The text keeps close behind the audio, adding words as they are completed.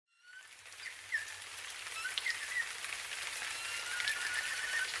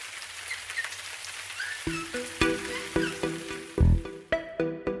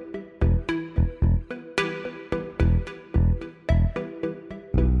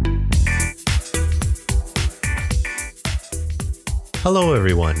Hello,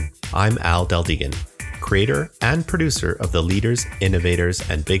 everyone. I'm Al Deldegan, creator and producer of the Leaders, Innovators,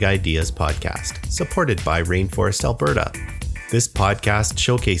 and Big Ideas podcast, supported by Rainforest Alberta. This podcast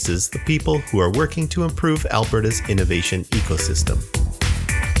showcases the people who are working to improve Alberta's innovation ecosystem.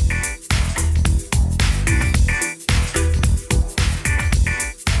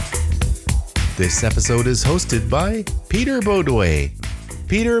 This episode is hosted by Peter Beaudoin.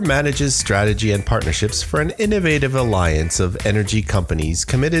 Peter manages strategy and partnerships for an innovative alliance of energy companies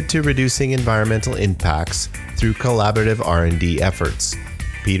committed to reducing environmental impacts through collaborative R&D efforts.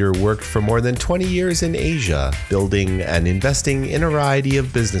 Peter worked for more than 20 years in Asia, building and investing in a variety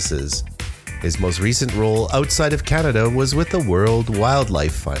of businesses. His most recent role outside of Canada was with the World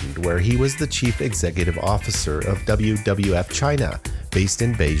Wildlife Fund, where he was the Chief Executive Officer of WWF China, based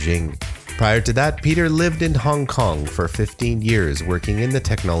in Beijing. Prior to that, Peter lived in Hong Kong for 15 years working in the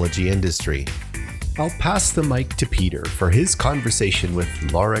technology industry. I'll pass the mic to Peter for his conversation with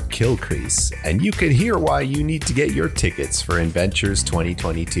Laura Kilcrease, and you can hear why you need to get your tickets for Inventures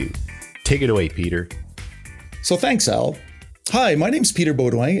 2022. Take it away, Peter. So thanks, Al. Hi, my name's Peter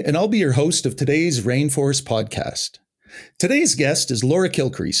Beaudoin, and I'll be your host of today's Rainforest podcast. Today's guest is Laura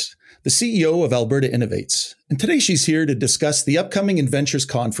Kilcrease, the CEO of Alberta Innovates. And today she's here to discuss the upcoming Inventures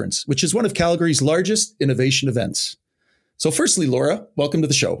Conference, which is one of Calgary's largest innovation events. So firstly, Laura, welcome to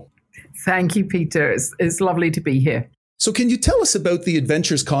the show. Thank you, Peter. It's lovely to be here. So can you tell us about the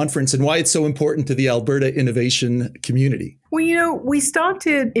Inventures Conference and why it's so important to the Alberta innovation community? Well, we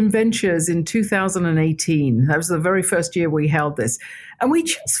started Inventures in 2018. That was the very first year we held this. And we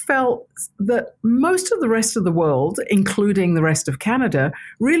just felt that most of the rest of the world, including the rest of Canada,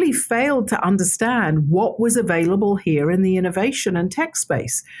 really failed to understand what was available here in the innovation and tech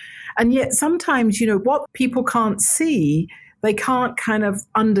space. And yet sometimes, what people can't see, they can't kind of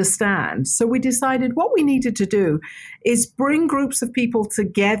understand. So we decided what we needed to do is bring groups of people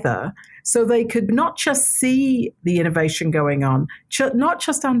together so they could not just see the innovation going on, not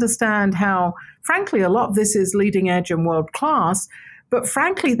just understand how, frankly, a lot of this is leading edge and world class, but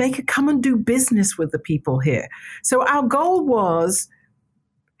frankly, they could come and do business with the people here. So our goal was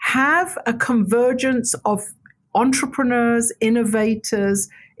have a convergence of entrepreneurs, innovators,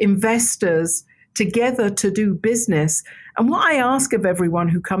 investors together to do business. And what I ask of everyone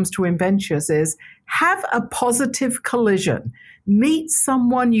who comes to Inventures is have a positive collision. Meet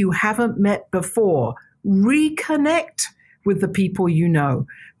someone you haven't met before. Reconnect with the people you know.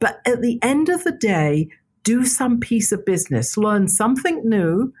 But at the end of the day, do some piece of business. Learn something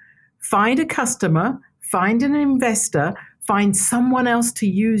new. Find a customer. Find an investor. Find someone else to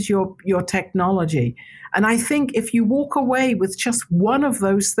use your technology. And I think if you walk away with just one of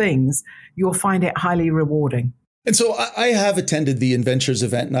those things, you'll find it highly rewarding. And so I have attended the Inventures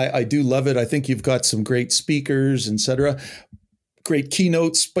event, and I do love it. I think you've got some great speakers, et cetera, great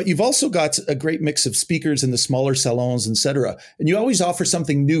keynotes, but you've also got a great mix of speakers in the smaller salons, et cetera. And you always offer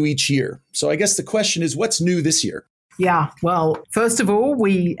something new each year. So I guess the question is, what's new this year? Yeah, well, first of all,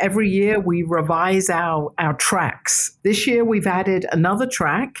 every year we revise our tracks. This year we've added another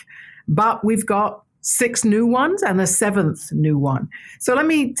track, but we've got 6 new ones and a 7th new one. So let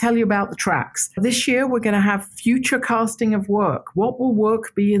me tell you about the tracks. This year, we're going to have future casting of work. What will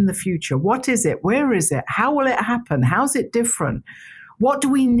work be in the future? What is it? Where is it? How will it happen? How's it different? What do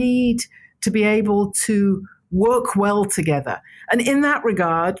we need to be able to work well together? And in that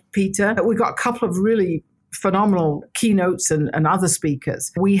regard, Peter, we've got a couple of really phenomenal keynotes and other speakers.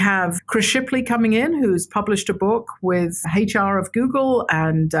 We have Chris Shipley coming in, who's published a book with HR of Google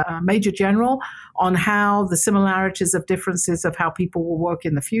and Major General on how the similarities of differences of how people will work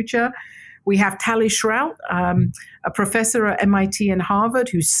in the future. We have Tali Shrout, a professor at MIT and Harvard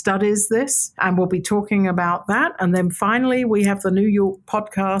who studies this, and we'll be talking about that. And then finally, we have the New York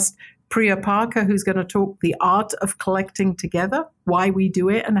podcast, Priya Parker, who's going to talk the art of collecting together, why we do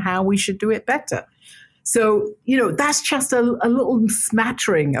it and how we should do it better. So, that's just a little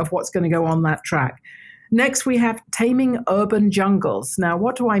smattering of what's going to go on that track. Next, we have Taming Urban Jungles. Now,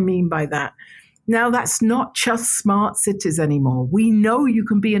 what do I mean by that? Now, that's not just smart cities anymore. We know you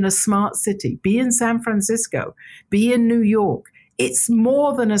can be in a smart city, be in San Francisco, be in New York. It's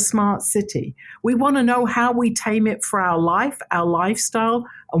more than a smart city. We want to know how we tame it for our life, our lifestyle,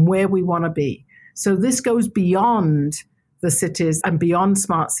 and where we want to be. So this goes beyond the cities and beyond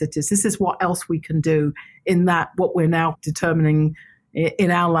smart cities. This is what else we can do in that, what we're now determining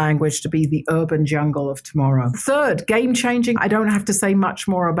in our language to be the urban jungle of tomorrow. Third, game changing. I don't have to say much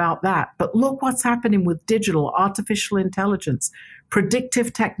more about that, but look what's happening with digital, artificial intelligence,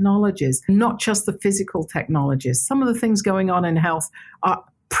 predictive technologies, not just the physical technologies. Some of the things going on in health are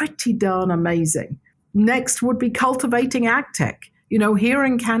pretty darn amazing. Next would be cultivating ag tech. Here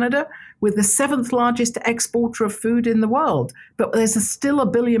in Canada, we're the 7th largest exporter of food in the world, but there's still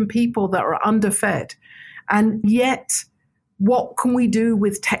 1 billion people that are underfed. And yet, what can we do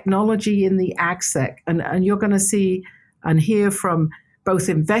with technology in the AgSec? And you're going to see and hear from both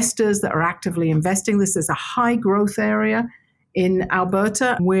investors that are actively investing. This is a high growth area in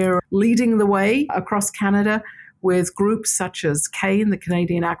Alberta. We're leading the way across Canada with groups such as CAIN, the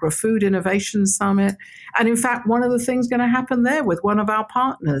Canadian Agri-Food Innovation Summit. And in fact, one of the things going to happen there with one of our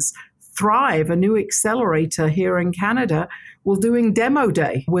partners, Thrive, a new accelerator here in Canada, we're doing demo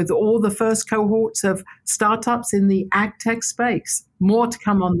day with all the first cohorts of startups in the ag tech space. More to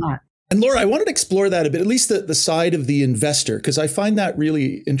come on that. And Laura, I wanted to explore that a bit, at least the side of the investor, because I find that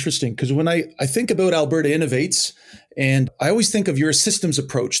really interesting. Because when I think about Alberta Innovates, and I always think of your systems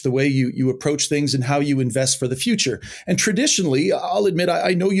approach, the way you approach things and how you invest for the future. And traditionally, I'll admit,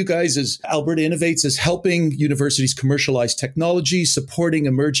 I know you guys as Alberta Innovates as helping universities commercialize technology, supporting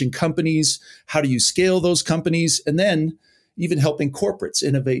emerging companies, how do you scale those companies, and then even helping corporates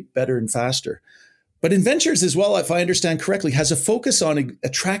innovate better and faster. But in ventures as well, if I understand correctly, has a focus on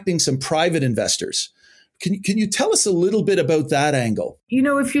attracting some private investors. Can you tell us a little bit about that angle?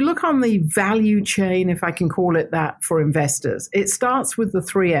 If you look on the value chain, if I can call it that, for investors, it starts with the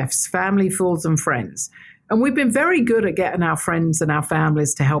 3 Fs, family, fools, and friends. And we've been very good at getting our friends and our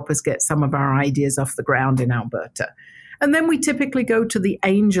families to help us get some of our ideas off the ground in Alberta. And then we typically go to the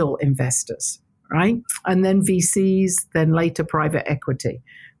angel investors, right? And then VCs, then later private equity.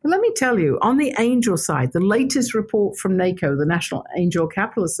 But let me tell you, on the angel side, the latest report from NACO, the National Angel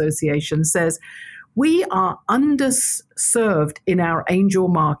Capital Association, says we are underserved in our angel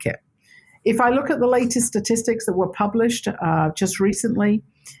market. If I look at the latest statistics that were published just recently,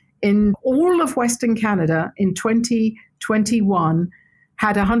 in all of Western Canada in 2021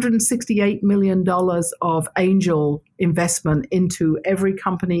 had $168 million of angel investment into every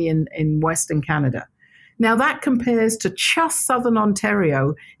company in Western Canada. Now, that compares to just Southern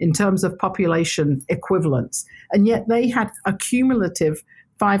Ontario in terms of population equivalents, and yet they had a cumulative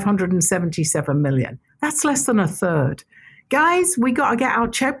 $577 million. That's less than a third. Guys, we got to get our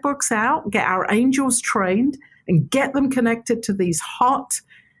checkbooks out, get our angels trained, and get them connected to these hot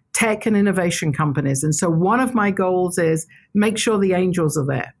tech and innovation companies. And so one of my goals is make sure the angels are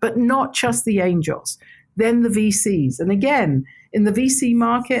there, but not just the angels, then the VCs. And again, in the VC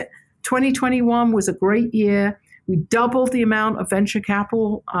market, 2021 was a great year. We doubled the amount of venture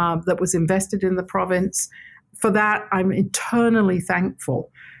capital that was invested in the province. For that, I'm eternally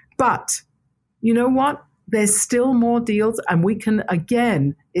thankful. But you know what? There's still more deals, and we can,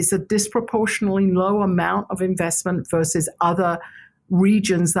 again, it's a disproportionately low amount of investment versus other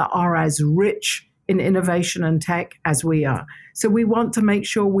regions that are as rich in innovation and tech as we are. So we want to make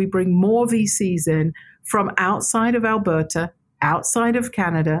sure we bring more VCs in from outside of Alberta, outside of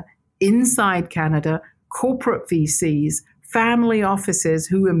Canada, inside Canada, corporate VCs, family offices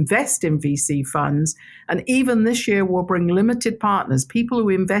who invest in VC funds. And even this year, we'll bring limited partners, people who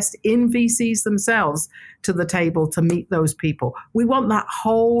invest in VCs themselves, to the table to meet those people. We want that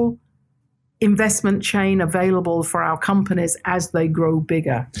whole investment chain available for our companies as they grow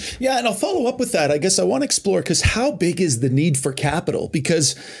bigger. Yeah, and I'll follow up with that. I guess I want to explore, because how big is the need for capital?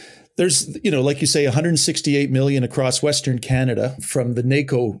 Because there's, like you say, 168 million across Western Canada from the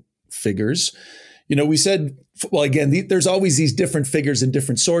NACO figures. We said, well, again, there's always these different figures in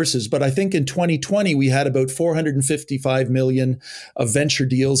different sources, but I think in 2020, we had about 455 million of venture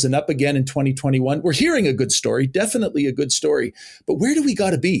deals, and up again in 2021. We're hearing a good story, definitely a good story, but where do we got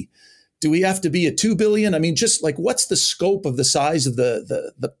to be? Do we have to be at 2 billion? I mean, just like, what's the scope of the size of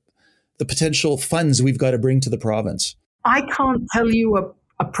the potential funds we've got to bring to the province? I can't tell you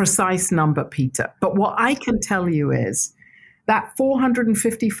a precise number, Peter, but what I can tell you is that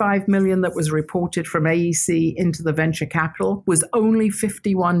 455 million that was reported from AEC into the venture capital was only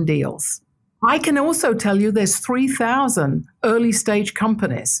 51 deals. I can also tell you there's 3,000 early stage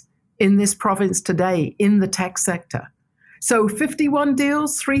companies in this province today in the tech sector. So 51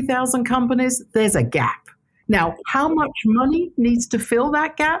 deals, 3,000 companies, there's a gap. Now, how much money needs to fill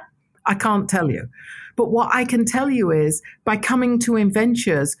that gap? I can't tell you. But what I can tell you is by coming to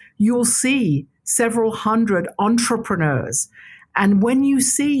Inventures, you'll see several hundred entrepreneurs. And when you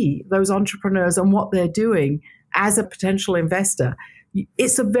see those entrepreneurs and what they're doing as a potential investor,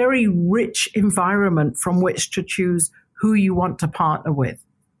 it's a very rich environment from which to choose who you want to partner with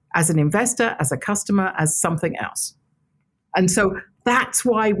as an investor, as a customer, as something else. And so that's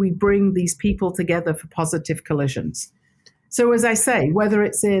why we bring these people together for positive collisions. So as I say, whether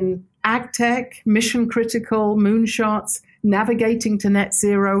it's in ag tech, mission critical, moonshots, navigating to net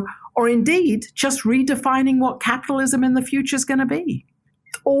zero, or indeed just redefining what capitalism in the future is going to be.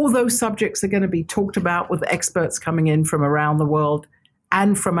 All those subjects are going to be talked about with experts coming in from around the world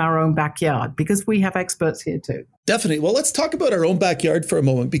and from our own backyard, because we have experts here too. Definitely. Well, let's talk about our own backyard for a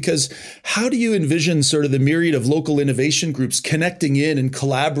moment, because how do you envision sort of the myriad of local innovation groups connecting in and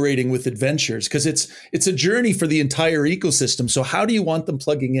collaborating with Adventures? Because it's a journey for the entire ecosystem. So how do you want them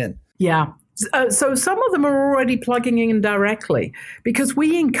plugging in? Yeah. So some of them are already plugging in directly, because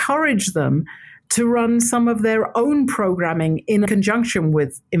we encourage them to run some of their own programming in conjunction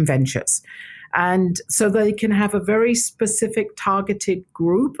with Inventures. And so they can have a very specific targeted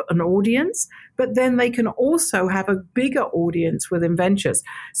group, an audience, but then they can also have a bigger audience with Inventures.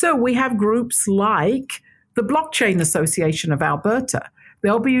 So we have groups like the Blockchain Association of Alberta.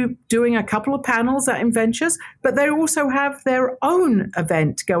 They'll be doing a couple of panels at Inventures, but they also have their own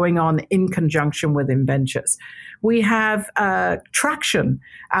event going on in conjunction with Inventures. We have Traction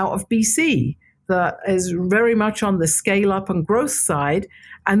out of BC that is very much on the scale up and growth side,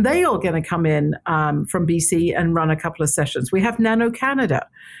 and they are going to come in from BC and run a couple of sessions. We have Nano Canada.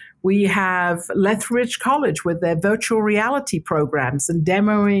 We have Lethbridge College with their virtual reality programs and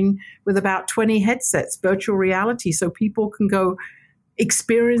demoing with about 20 headsets, virtual reality, so people can go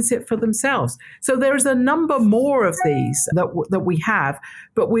experience it for themselves. So there's a number more of these that we have,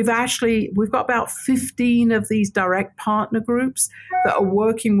 but we've got about 15 of these direct partner groups that are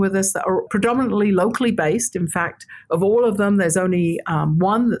working with us that are predominantly locally based. In fact, of all of them, there's only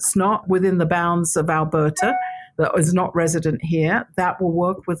one that's not within the bounds of Alberta, that is not resident here, that will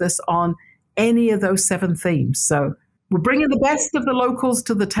work with us on any of those 7 themes. So we're bringing the best of the locals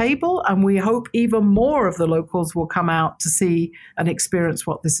to the table, and we hope even more of the locals will come out to see and experience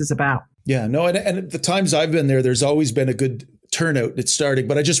what this is about. Yeah, no, and at the times I've been there, there's always been a good turnout at starting,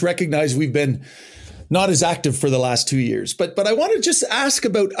 but I just recognize we've been not as active for the last 2 years. But I want to just ask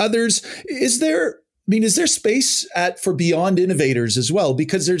about others. Is there space for Beyond Innovators as well?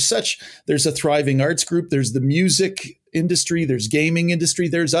 Because there's a thriving arts group, there's the music industry, there's gaming industry,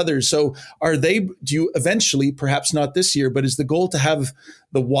 there's others. So do you eventually, perhaps not this year, but is the goal to have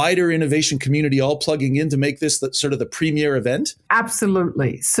the wider innovation community all plugging in to make this sort of the premier event?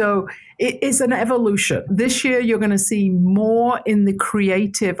 Absolutely. So it is an evolution. This year, you're going to see more in the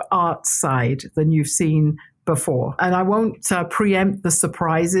creative arts side than you've seen before. And I won't preempt the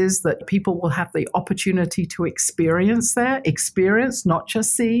surprises that people will have the opportunity to experience there. Experience, not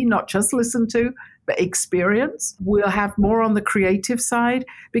just see, not just listen to, but experience. We'll have more on the creative side,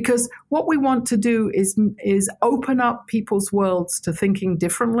 because what we want to do is open up people's worlds to thinking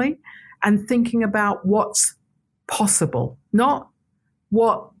differently and thinking about what's possible, not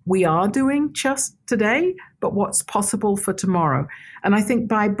what we are doing just today, but what's possible for tomorrow. And I think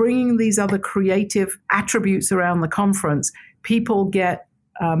by bringing these other creative attributes around the conference, people get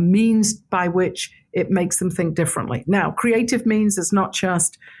means by which it makes them think differently. Now, creative means is not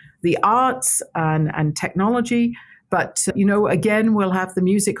just the arts and technology, but, again, we'll have the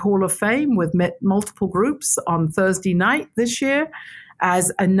Music Hall of Fame with multiple groups on Thursday night this year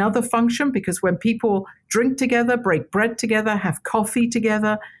as another function, because when people drink together, break bread together, have coffee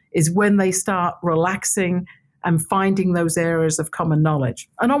together, is when they start relaxing and finding those areas of common knowledge.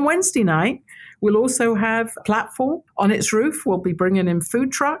 And on Wednesday night, we'll also have a platform on its roof. We'll be bringing in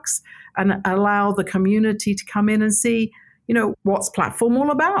food trucks and allow the community to come in and see, what's Platform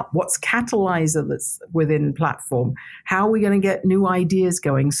all about? What's Catalyzer that's within Platform? How are we going to get new ideas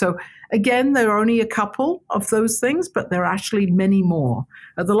going? So again, there are only a couple of those things, but there are actually many more.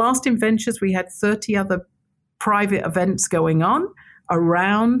 At the last Inventures, we had 30 other private events going on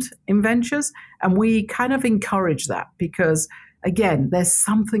around Inventures, and we kind of encourage that because, again, there's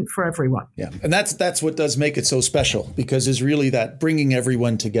something for everyone. Yeah, and that's what does make it so special, because it's really that bringing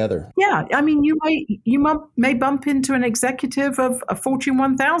everyone together. Yeah, I mean, you may bump into an executive of a Fortune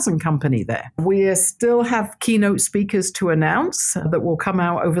 1000 company there. We still have keynote speakers to announce that will come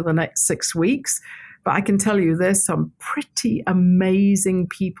out over the next 6 weeks, but I can tell you there's some pretty amazing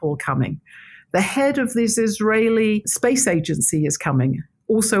people coming. The head of this Israeli space agency is coming.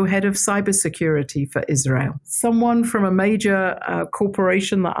 Also head of cybersecurity for Israel. Someone from a major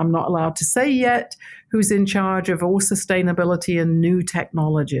corporation that I'm not allowed to say yet, who's in charge of all sustainability and new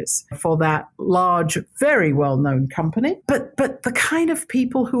technologies for that large, very well-known company. But the kind of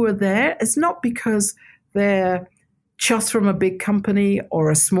people who are there is not because they're just from a big company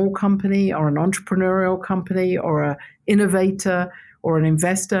or a small company or an entrepreneurial company or an innovator or an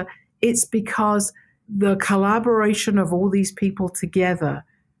investor. It's because the collaboration of all these people together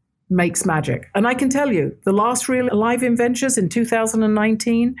makes magic. And I can tell you, the last real live InVentures in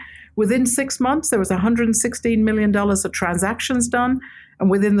 2019, within 6 months, there was $116 million of transactions done. And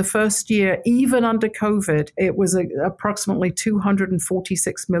within the first year, even under COVID, it was approximately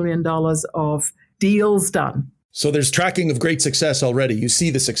 $246 million of deals done. So there's tracking of great success already. You see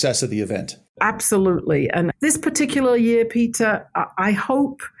the success of the event. Absolutely. And this particular year, Peter, I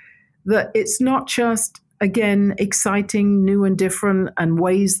hope that it's not just, again, exciting, new and different, and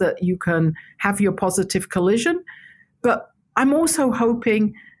ways that you can have your positive collision. But I'm also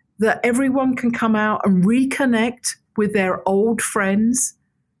hoping that everyone can come out and reconnect with their old friends,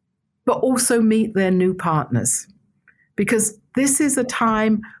 but also meet their new partners. Because this is a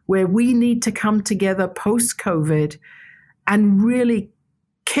time where we need to come together post-COVID and really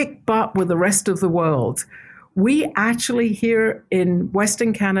kick butt with the rest of the world. We actually here in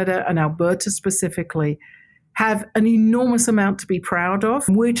Western Canada and Alberta specifically have an enormous amount to be proud of.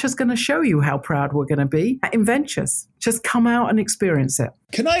 We're just going to show you how proud we're going to be at InVentures. Just come out and experience it.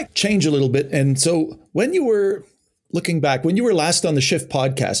 Can I change a little bit? And so when you were looking back, when you were last on the Shift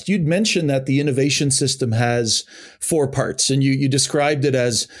podcast, you'd mentioned that the innovation system has 4 parts, and you described it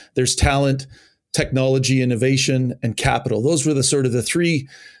as there's talent, technology, innovation, and capital. Those were the sort of the 3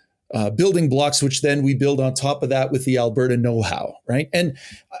 building blocks, which then we build on top of that with the Alberta know-how, right? And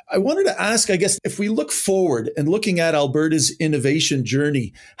I wanted to ask, I guess, if we look forward and looking at Alberta's innovation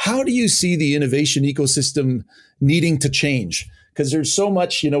journey, how do you see the innovation ecosystem needing to change? Because there's so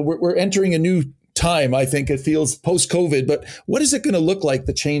much, we're entering a new time, I think it feels post-COVID, but what is it going to look like,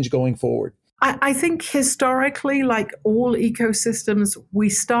 the change going forward? I think historically, like all ecosystems, we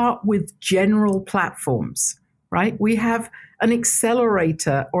start with general platforms, right? We have an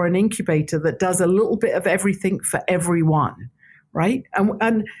accelerator or an incubator that does a little bit of everything for everyone, right?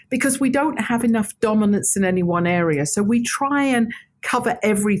 And because we don't have enough dominance in any one area, so we try and cover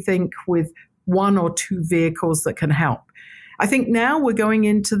everything with 1 or 2 vehicles that can help. I think now we're going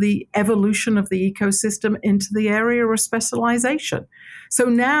into the evolution of the ecosystem into the area of specialization. So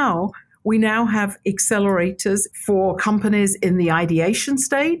now we have accelerators for companies in the ideation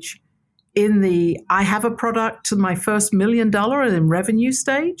stage, in the I have a product to my first $1 million in revenue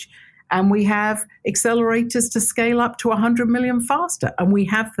stage, and we have accelerators to scale up to 100 million faster. And we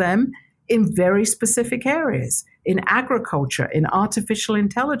have them in very specific areas, in agriculture, in artificial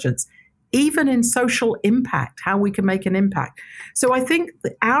intelligence, even in social impact, how we can make an impact. So I think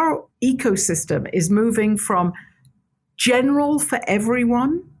that our ecosystem is moving from general for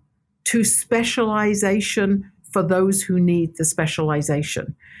everyone to specialization for those who need the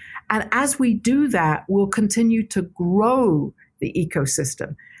specialization. And as we do that, we'll continue to grow the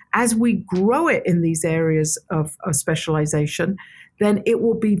ecosystem. As we grow it in these areas of specialization, then it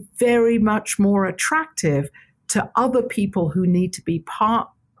will be very much more attractive to other people who need to be part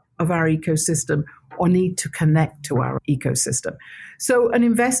of our ecosystem or need to connect to our ecosystem. So an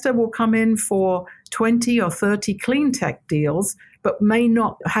investor will come in for 20 or 30 clean tech deals, but may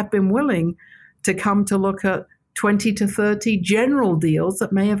not have been willing to come to look at 20 to 30 general deals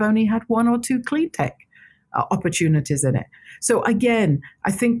that may have only had 1 or 2 clean tech opportunities in it. So again,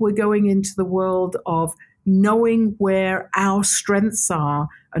 I think we're going into the world of knowing where our strengths are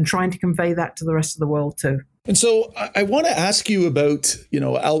and trying to convey that to the rest of the world too. And so I want to ask you about,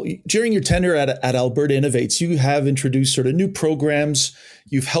 during your tenure at Alberta Innovates, you have introduced sort of new programs,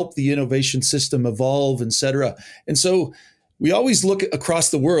 you've helped the innovation system evolve, et cetera. And so we always look across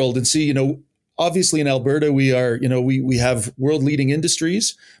the world and see, obviously in Alberta, we are, we have world leading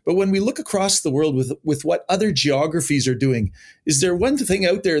industries, but when we look across the world with what other geographies are doing, is there one thing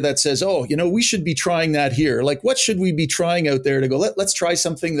out there that says, we should be trying that here? Like, what should we be trying out there to go, let's try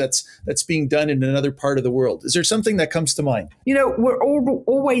something that's being done in another part of the world? Is there something that comes to mind? We're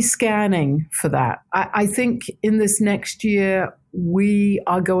always scanning for that. I think in this next year, we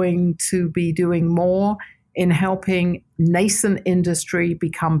are going to be doing more in helping nascent industry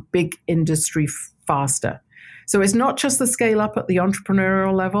become big industry faster. So it's not just the scale up at the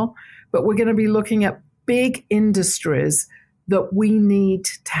entrepreneurial level, but we're going to be looking at big industries that we need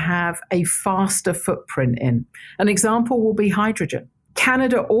to have a faster footprint in. An example will be hydrogen.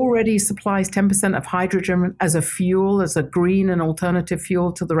 Canada already supplies 10% of hydrogen as a fuel, as a green and alternative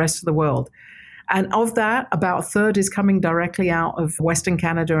fuel to the rest of the world. And of that, about a third is coming directly out of Western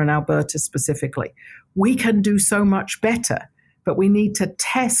Canada and Alberta specifically. We can do so much better, but we need to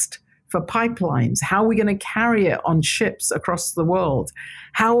test for pipelines. How are we going to carry it on ships across the world?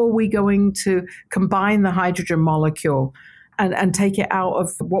 How are we going to combine the hydrogen molecule? and take it out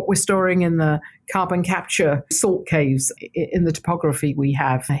of what we're storing in the carbon capture salt caves in the topography we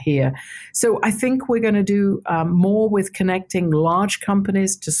have here. So I think we're going to do more with connecting large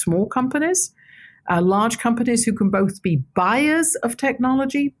companies to small companies. Large companies who can both be buyers of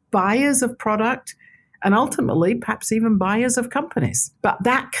technology, buyers of product, and ultimately perhaps even buyers of companies. But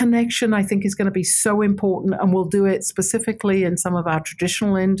that connection, I think, is going to be so important, and we'll do it specifically in some of our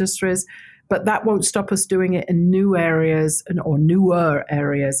traditional industries, but that won't stop us doing it in new areas or newer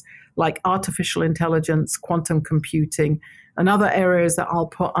areas like artificial intelligence, quantum computing, and other areas that I'll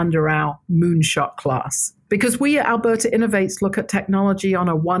put under our moonshot class. Because we at Alberta Innovates look at technology on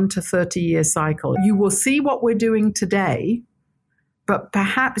a 1 to 30 year cycle. You will see what we're doing today, but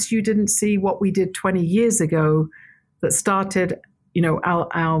perhaps you didn't see what we did 20 years ago that started,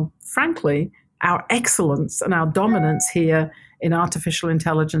 frankly, our excellence and our dominance here in artificial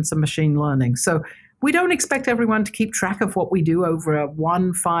intelligence and machine learning. So we don't expect everyone to keep track of what we do over a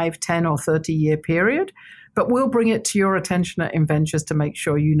 1, 5, 10, or 30 year period, but we'll bring it to your attention at Inventures to make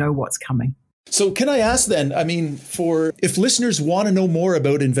sure you know what's coming. So can I ask then, if listeners want to know more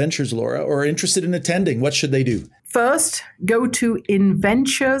about Inventures, Laura, or are interested in attending, what should they do? First, go to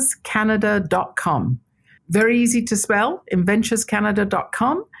inventurescanada.com. Very easy to spell,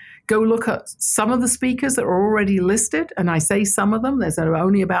 inventurescanada.com. Go look at some of the speakers that are already listed. And I say some of them. There's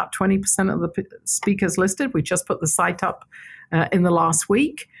only about 20% of the speakers listed. We just put the site up in the last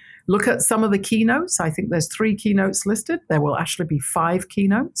week. Look at some of the keynotes. I think there's 3 keynotes listed. There will actually be 5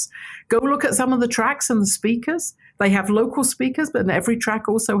 keynotes. Go look at some of the tracks and the speakers. They have local speakers, but every track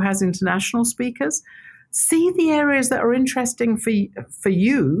also has international speakers. See the areas that are interesting for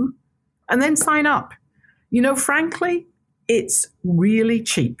you, and then sign up. Frankly, it's really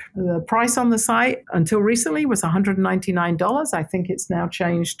cheap. The price on the site until recently was $199. I think it's now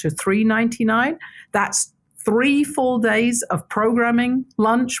changed to $399. That's 3 full days of programming,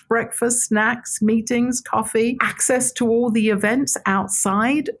 lunch, breakfast, snacks, meetings, coffee, access to all the events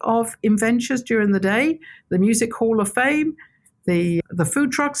outside of Inventures during the day, the Music Hall of Fame, the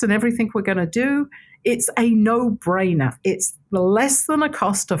food trucks and everything we're going to do. It's a no-brainer. It's less than a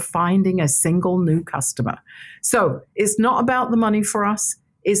cost of finding a single new customer. So it's not about the money for us.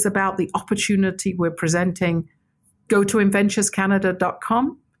 It's about the opportunity we're presenting. Go to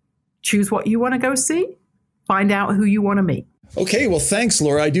inventurescanada.com, choose what you want to go see, find out who you want to meet. Okay, well, thanks,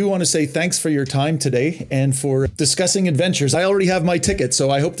 Laura. I do want to say thanks for your time today and for discussing Inventures. I already have my ticket,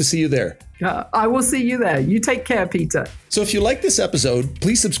 so I hope to see you there. I will see you there. You take care, Peter. So if you like this episode,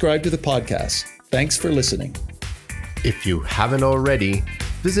 please subscribe to the podcast. Thanks for listening. If you haven't already,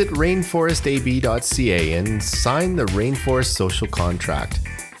 visit rainforestab.ca and sign the Rainforest Social Contract.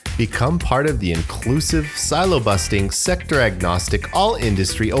 Become part of the inclusive, silo-busting, sector-agnostic,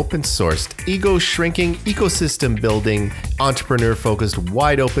 all-industry, open-sourced, ego-shrinking, ecosystem-building, entrepreneur-focused,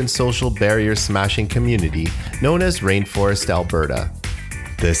 wide-open, social barrier-smashing community known as Rainforest Alberta.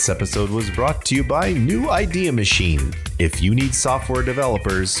 This episode was brought to you by New Idea Machine. If you need software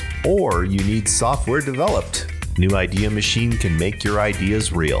developers or you need software developed, New Idea Machine can make your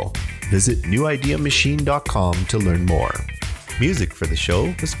ideas real. Visit newideamachine.com to learn more. Music for the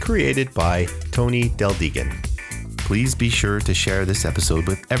show was created by Tony Del Deegan. Please be sure to share this episode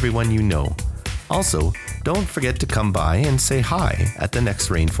with everyone you know. Also, don't forget to come by and say hi at the next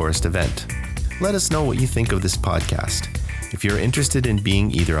Rainforest event. Let us know what you think of this podcast. If you're interested in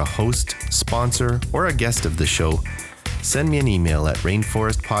being either a host, sponsor, or a guest of the show, send me an email at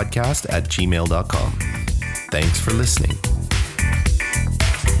rainforestpodcast@gmail.com. Thanks for listening.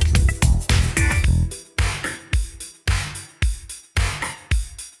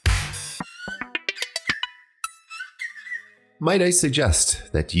 Might I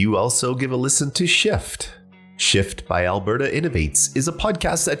suggest that you also give a listen to Shift? Shift by Alberta Innovates is a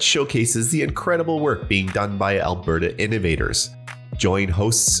podcast that showcases the incredible work being done by Alberta innovators. Join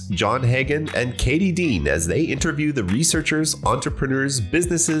hosts John Hagan and Katie Dean as they interview the researchers, entrepreneurs,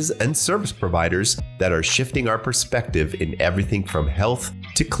 businesses, and service providers that are shifting our perspective in everything from health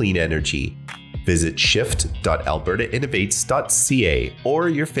to clean energy. Visit shift.albertainnovates.ca or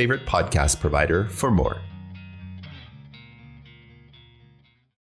your favorite podcast provider for more.